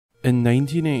In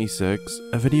 1986,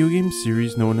 a video game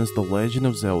series known as The Legend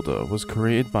of Zelda was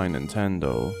created by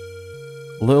Nintendo.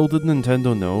 Little did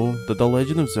Nintendo know that The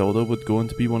Legend of Zelda would go on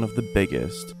to be one of the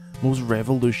biggest, most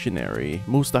revolutionary,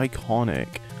 most iconic,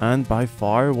 and by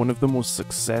far one of the most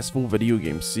successful video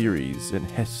game series in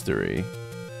history.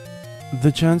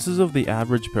 The chances of the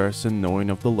average person knowing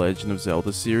of the Legend of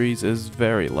Zelda series is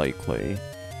very likely.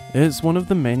 It's one of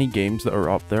the many games that are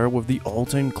up there with the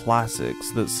all-time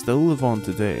classics that still live on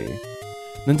today.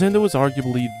 Nintendo is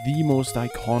arguably the most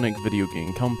iconic video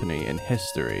game company in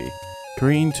history,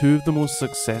 creating two of the most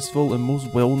successful and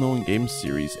most well-known game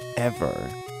series ever,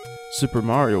 Super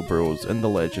Mario Bros. And The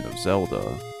Legend of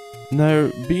Zelda. Now,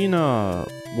 being a,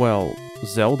 well,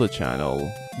 Zelda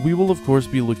channel, we will of course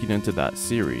be looking into that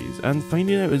series and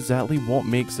finding out exactly what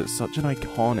makes it such an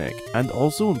iconic and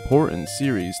also important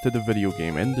series to the video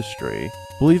game industry.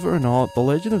 Believe it or not, The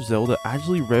Legend of Zelda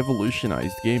actually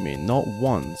revolutionized gaming not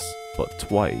once, but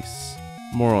twice.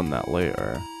 More on that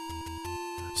later.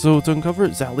 So to uncover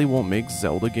exactly what makes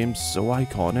Zelda games so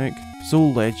iconic, so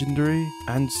legendary,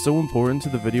 and so important to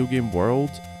the video game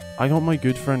world, I got my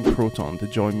good friend Croton to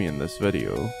join me in this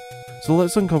video. So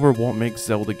let's uncover what makes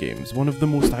Zelda games one of the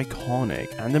most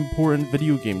iconic and important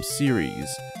video game series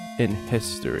in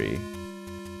history.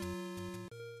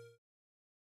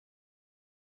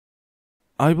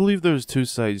 I believe there's two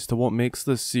sides to what makes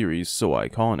this series so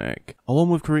iconic, along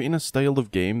with creating a style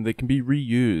of game that can be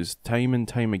reused time and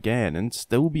time again and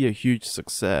still be a huge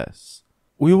success.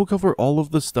 We will cover all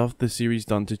of the stuff the series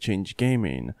done to change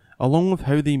gaming, along with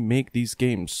how they make these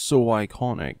games so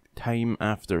iconic time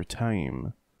after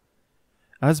time.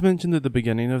 As mentioned at the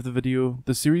beginning of the video,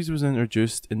 the series was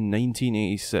introduced in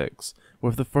 1986,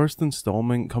 with the first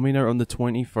installment coming out on the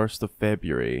 21st of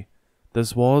February.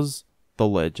 This was The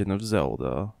Legend of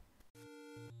Zelda.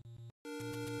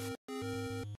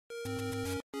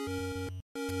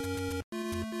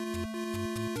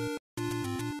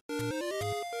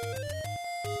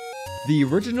 The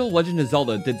original Legend of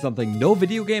Zelda did something no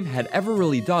video game had ever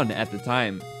really done at the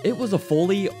time. It was a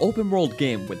fully open-world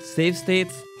game with save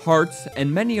states, hearts,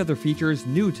 and many other features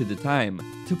new to the time.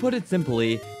 To put it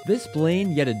simply, this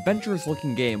plain yet adventurous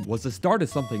looking game was the start of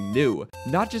something new,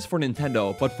 not just for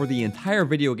Nintendo, but for the entire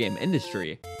video game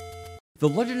industry. The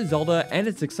Legend of Zelda and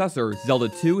its successor, Zelda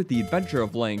 2: The Adventure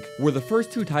of Link, were the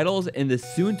first two titles in this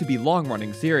soon-to-be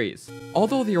long-running series.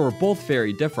 Although they were both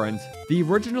very different, the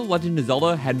original Legend of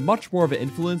Zelda had much more of an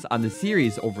influence on the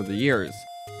series over the years.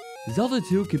 Zelda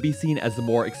 2 could be seen as the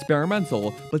more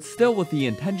experimental, but still with the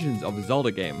intentions of a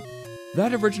Zelda game.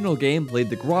 That original game laid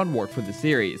the groundwork for the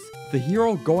series, the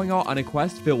hero going out on a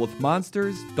quest filled with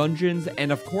monsters, dungeons,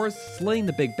 and of course, slaying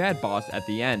the big bad boss at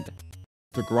the end.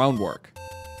 The groundwork.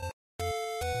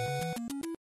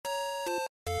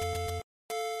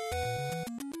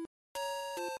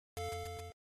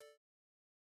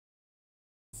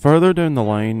 Further down the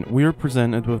line, we are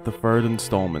presented with the third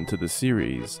installment to the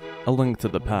series, A Link to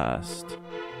the Past.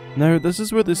 Now, this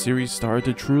is where the series started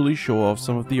to truly show off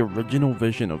some of the original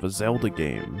vision of a Zelda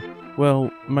game. Well,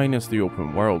 minus the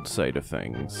open world side of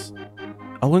things.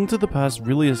 A Link to the Past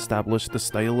really established the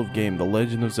style of game The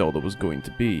Legend of Zelda was going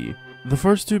to be. The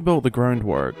first two built the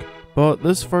groundwork, but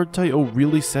this third title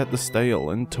really set the style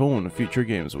and tone future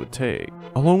games would take,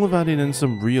 along with adding in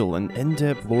some real and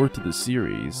in-depth lore to the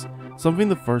series, something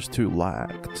the first two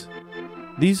lacked.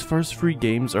 These first three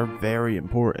games are very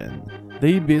important.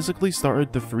 They basically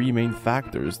started the three main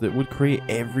factors that would create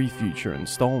every future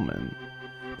installment.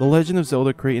 The Legend of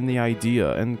Zelda creating the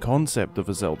idea and concept of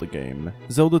a Zelda game,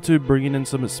 Zelda 2 bringing in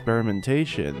some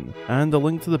experimentation, and A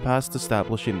Link to the Past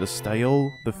establishing the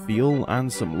style, the feel,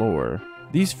 and some lore.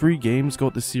 These three games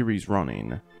got the series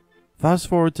running. Fast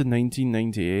forward to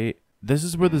 1998, this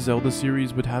is where the Zelda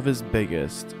series would have its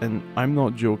biggest, and I'm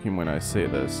not joking when I say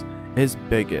this, its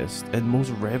biggest and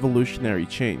most revolutionary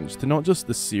change to not just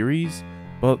the series,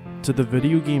 but to the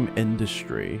video game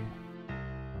industry.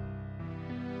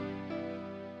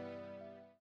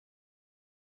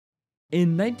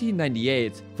 In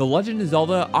 1998, The Legend of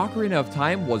Zelda: Ocarina of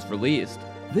Time was released.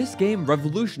 This game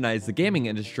revolutionized the gaming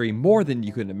industry more than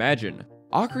you could imagine.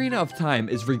 Ocarina of Time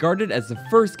is regarded as the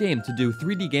first game to do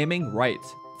 3D gaming right.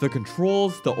 The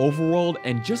controls, the overworld,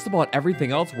 and just about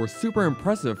everything else were super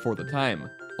impressive for the time.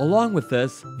 Along with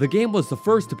this, the game was the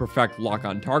first to perfect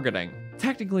lock-on targeting.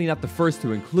 Technically not the first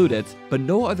to include it, but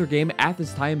no other game at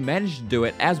this time managed to do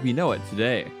it as we know it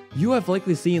today. You have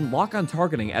likely seen lock-on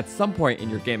targeting at some point in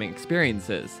your gaming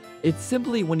experiences. It's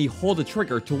simply when you hold a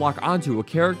trigger to lock onto a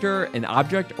character, an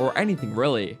object, or anything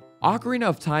really. Ocarina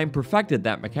of Time perfected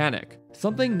that mechanic.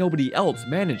 something nobody else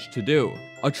managed to do.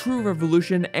 A true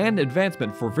revolution and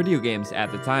advancement for video games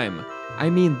at the time. I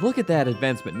mean, look at that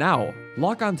advancement now.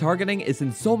 Lock-on targeting is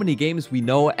in so many games we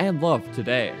know and love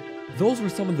today. Those were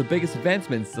some of the biggest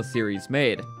advancements the series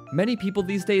made. Many people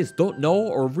these days don't know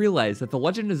or realize that the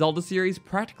Legend of Zelda series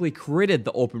practically created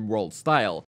the open world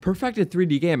style, perfected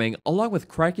 3D gaming along with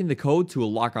cracking the code to a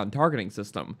lock-on targeting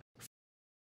system.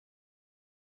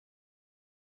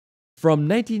 From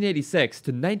 1986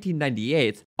 to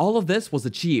 1998, all of this was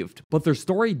achieved, but their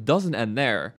story doesn't end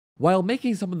there. While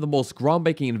making some of the most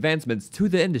groundbreaking advancements to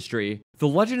the industry, the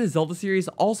Legend of Zelda series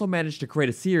also managed to create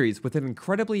a series with an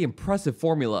incredibly impressive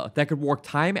formula that could work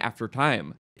time after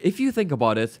time. If you think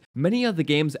about it, many of the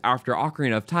games after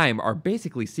Ocarina of Time are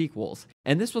basically sequels,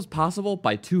 and this was possible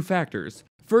by two factors.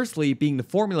 Firstly, being the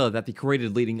formula that they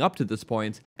created leading up to this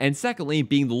point, and secondly,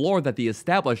 being the lore that they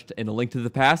established in A Link to the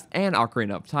Past and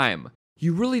Ocarina of Time.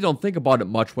 You really don't think about it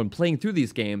much when playing through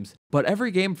these games, but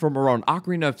every game from around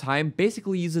Ocarina of Time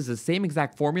basically uses the same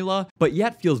exact formula, but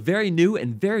yet feels very new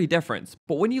and very different.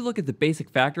 But when you look at the basic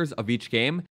factors of each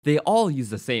game, they all use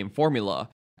the same formula.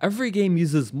 Every game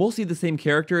uses mostly the same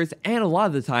characters, and a lot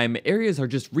of the time, areas are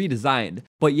just redesigned,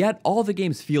 but yet all the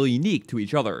games feel unique to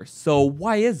each other. So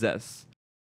why is this?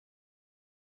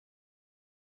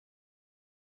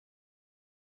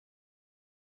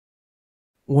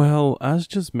 Well, as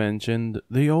just mentioned,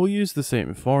 they all use the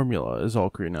same formula as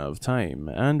Ocarina of Time,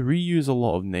 and reuse a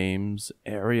lot of names,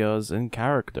 areas, and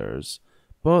characters,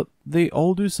 but they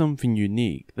all do something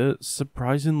unique that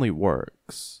surprisingly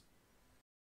works.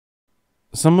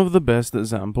 Some of the best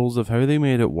examples of how they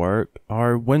made it work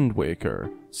are Wind Waker,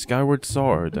 Skyward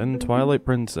Sword, and Twilight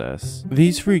Princess.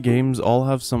 These three games all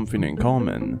have something in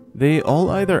common. They all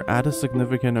either add a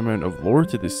significant amount of lore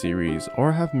to the series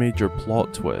or have major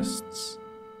plot twists.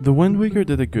 The Wind Waker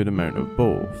did a good amount of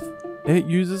both. It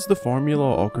uses the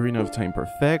formula Ocarina of Time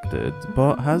perfected,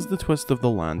 but has the twist of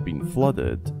the land being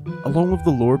flooded, along with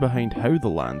the lore behind how the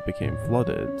land became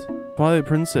flooded. Twilight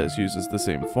Princess uses the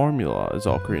same formula as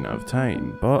Ocarina of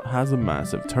Time, but has a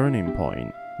massive turning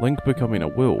point, Link becoming a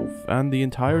wolf, and the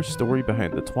entire story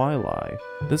behind the Twilight.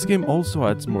 This game also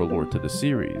adds more lore to the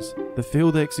series, the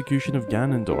failed execution of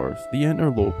Ganondorf, the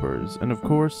Interlopers, and of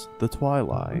course, the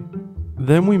Twilight.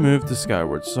 Then we move to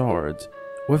Skyward Sword.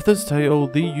 With this title,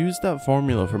 they used that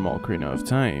formula from Ocarina of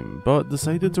Time, but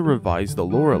decided to revise the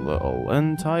lore a little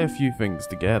and tie a few things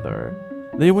together.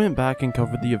 They went back and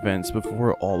covered the events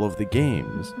before all of the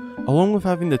games, along with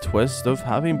having the twist of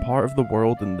having part of the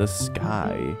world in the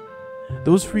sky.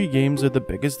 Those three games are the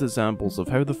biggest examples of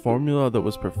how the formula that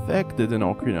was perfected in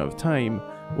Ocarina of Time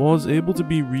was able to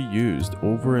be reused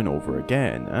over and over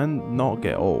again and not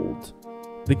get old.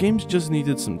 The games just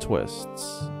needed some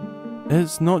twists.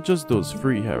 It's not just those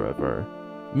three, however.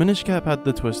 Minish Cap had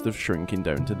the twist of shrinking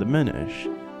down to diminish.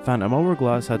 Phantom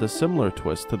Hourglass had a similar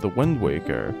twist to The Wind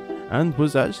Waker, and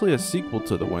was actually a sequel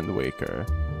to The Wind Waker.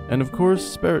 And of course,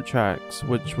 Spirit Tracks,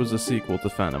 which was a sequel to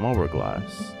Phantom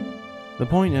Hourglass. The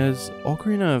point is,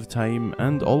 Ocarina of Time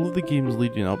and all of the games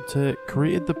leading up to it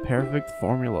created the perfect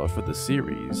formula for the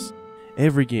series.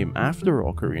 Every game after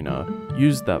Ocarina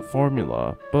used that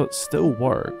formula, but still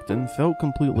worked and felt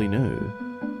completely new.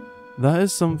 That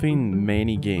is something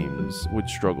many games would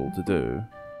struggle to do.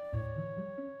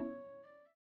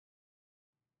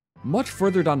 Much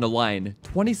further down the line,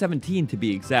 2017 to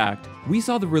be exact, we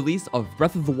saw the release of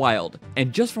Breath of the Wild,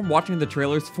 and just from watching the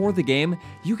trailers for the game,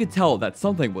 you could tell that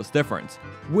something was different.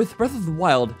 With Breath of the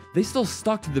Wild, they still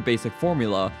stuck to the basic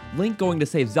formula, Link going to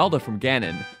save Zelda from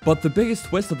Ganon, but the biggest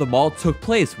twist of them all took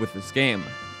place with this game.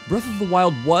 Breath of the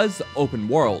Wild was open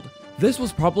world. This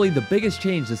was probably the biggest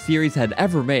change the series had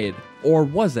ever made, or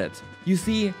was it? You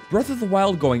see, Breath of the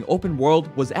Wild going open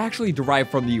world was actually derived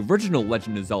from the original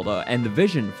Legend of Zelda and the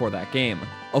vision for that game,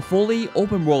 a fully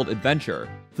open world adventure.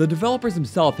 The developers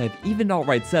themselves have even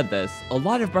outright said this, a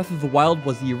lot of Breath of the Wild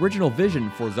was the original vision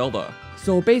for Zelda.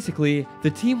 So basically, the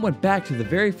team went back to the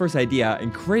very first idea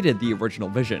and created the original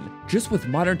vision, just with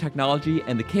modern technology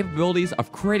and the capabilities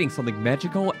of creating something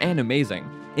magical and amazing.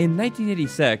 In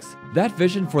 1986, that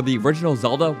vision for the original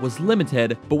Zelda was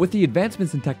limited, but with the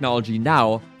advancements in technology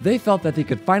now, they felt that they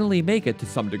could finally make it to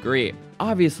some degree.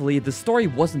 Obviously, the story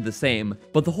wasn't the same,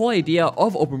 but the whole idea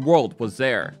of open world was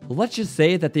there. Let's just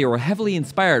say that they were heavily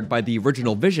inspired by the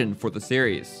original vision for the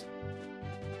series.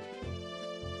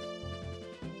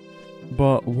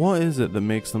 But what is it that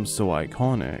makes them so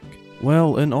iconic?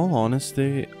 Well, in all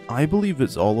honesty, I believe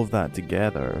it's all of that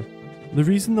together. The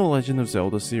reason the Legend of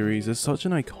Zelda series is such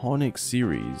an iconic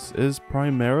series is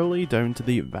primarily down to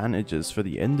the advantages for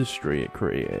the industry it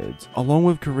created, along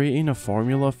with creating a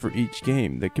formula for each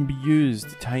game that can be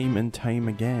used time and time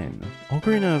again.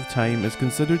 Ocarina of Time is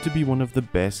considered to be one of the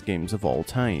best games of all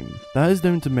time. That is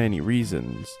down to many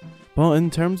reasons. But in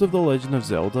terms of The Legend of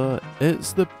Zelda,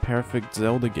 it's the perfect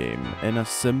Zelda game in a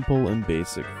simple and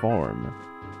basic form.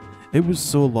 It was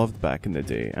so loved back in the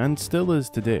day, and still is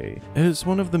today. It's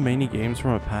one of the many games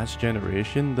from a past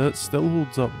generation that still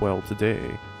holds up well today,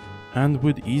 and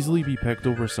would easily be picked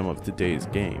over some of today's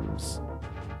games.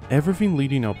 Everything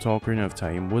leading up to Ocarina of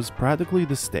Time was practically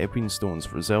the stepping stones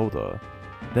for Zelda.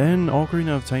 Then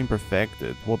Ocarina of Time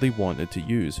perfected what they wanted to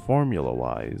use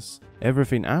formula-wise.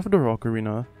 Everything after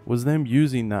Ocarina was them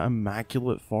using that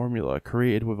immaculate formula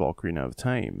created with Ocarina of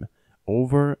Time,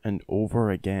 over and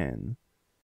over again.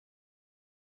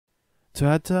 To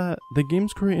add to that, the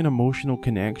games create an emotional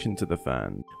connection to the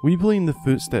fan. We play in the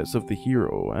footsteps of the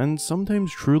hero, and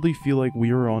sometimes truly feel like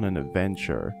we are on an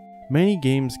adventure. Many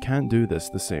games can't do this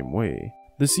the same way.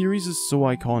 The series is so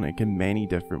iconic in many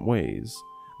different ways.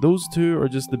 Those two are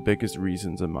just the biggest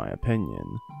reasons in my opinion.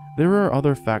 There are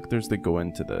other factors that go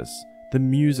into this. The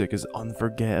music is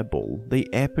unforgettable. The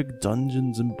epic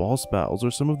dungeons and boss battles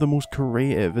are some of the most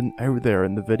creative and out there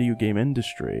in the video game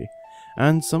industry.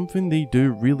 And something they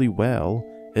do really well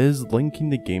is linking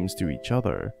the games to each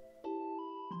other.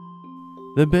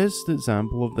 The best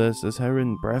example of this is how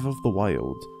in Breath of the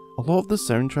Wild, a lot of the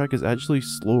soundtrack is actually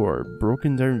slower,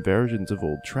 broken down versions of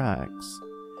old tracks.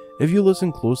 If you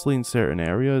listen closely in certain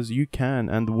areas, you can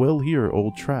and will hear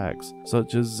old tracks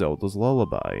such as Zelda's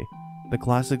Lullaby, the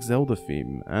classic Zelda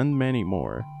theme, and many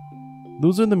more.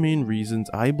 Those are the main reasons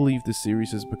I believe the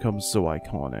series has become so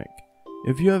iconic.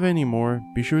 If you have any more,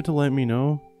 be sure to let me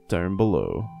know down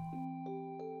below.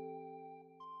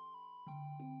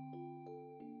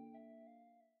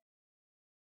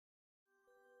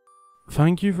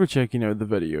 Thank you for checking out the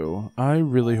video. I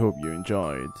really hope you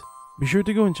enjoyed. Be sure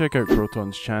to go and check out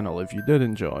Croton's channel if you did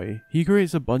enjoy. He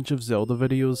creates a bunch of Zelda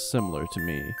videos similar to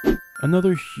me.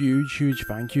 Another huge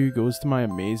thank you goes to my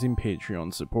amazing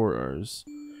Patreon supporters.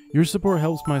 Your support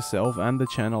helps myself and the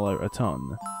channel out a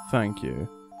ton. Thank you.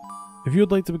 If you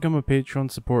would like to become a Patreon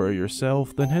supporter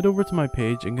yourself, then head over to my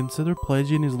page and consider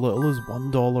pledging as little as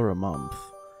 $1 a month.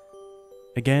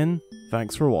 Again,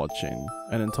 thanks for watching,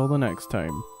 and until the next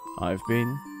time, I've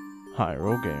been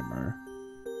Hyrule Gamer.